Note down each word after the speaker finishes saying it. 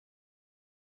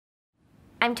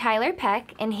I'm Tiler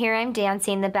Peck, and here I'm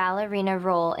dancing the ballerina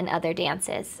role in Other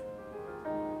Dances.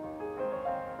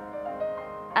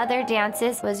 Other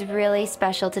Dances was really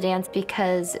special to dance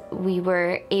because we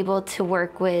were able to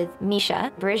work with Mikhail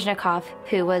Baryshnikov,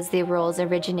 who was the role's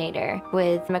originator,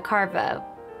 with Mikhail.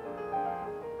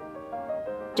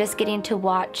 Just getting to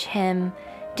watch him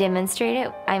demonstrate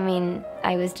it, I mean,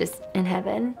 I was just in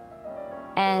heaven.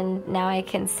 And now I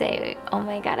can say, oh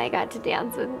my God, I got to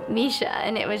dance with Misha,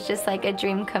 and it was just like a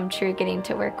dream come true getting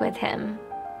to work with him.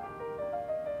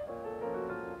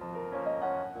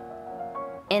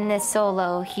 In this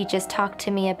solo, he just talked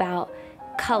to me about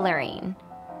coloring,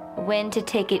 when to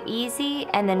take it easy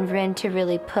and then when to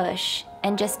really push,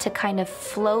 and just to kind of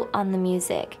float on the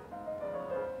music.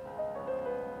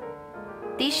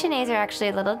 These chaînés are actually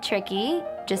a little tricky,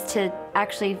 just to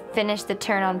actually finish the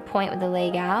turn on point with the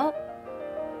leg out.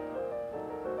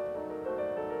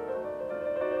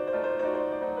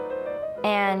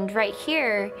 And right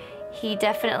here, he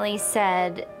definitely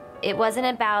said it wasn't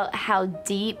about how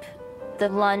deep the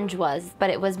lunge was,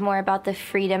 but it was more about the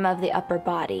freedom of the upper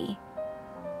body.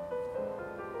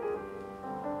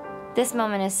 This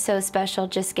moment is so special,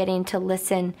 just getting to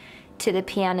listen to the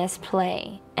pianist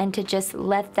play and to just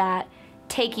let that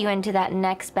take you into that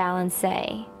next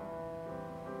balancé.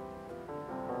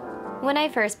 When I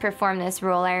first performed this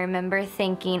role, I remember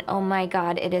thinking, oh my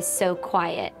God, it is so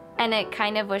quiet. And it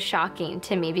kind of was shocking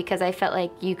to me because I felt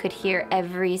like you could hear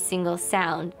every single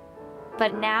sound.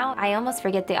 But now I almost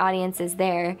forget the audience is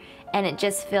there, and it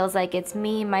just feels like it's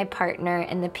me, my partner,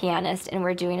 and the pianist, and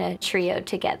we're doing a trio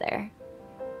together.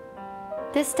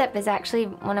 This step is actually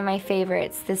one of my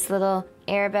favorites, this little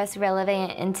arabesque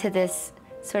relevant into this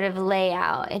sort of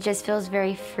layout. It just feels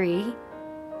very free.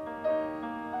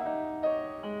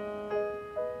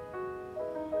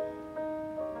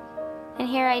 And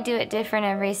here I do it different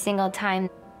every single time.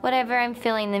 Whatever I'm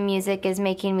feeling the music is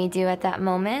making me do at that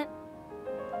moment.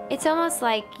 It's almost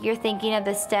like you're thinking of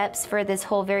the steps for this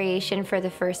whole variation for the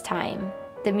first time.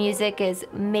 The music is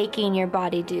making your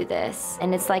body do this,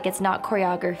 and it's like it's not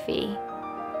choreography.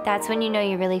 That's when you know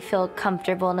you really feel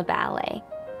comfortable in a ballet.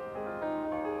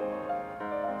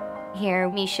 Here,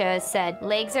 Misha said,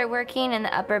 legs are working and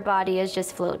the upper body is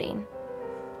just floating.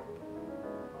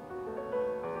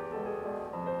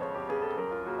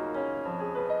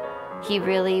 He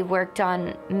really worked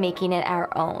on making it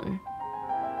our own.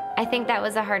 I think that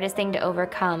was the hardest thing to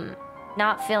overcome,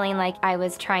 not feeling like I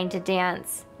was trying to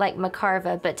dance like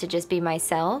Mikhail, but to just be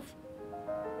myself.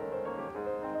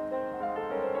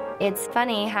 It's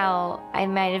funny how I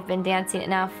might have been dancing it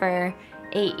now for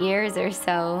 8 years or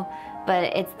so, but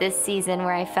it's this season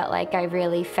where I felt like I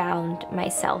really found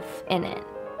myself in it.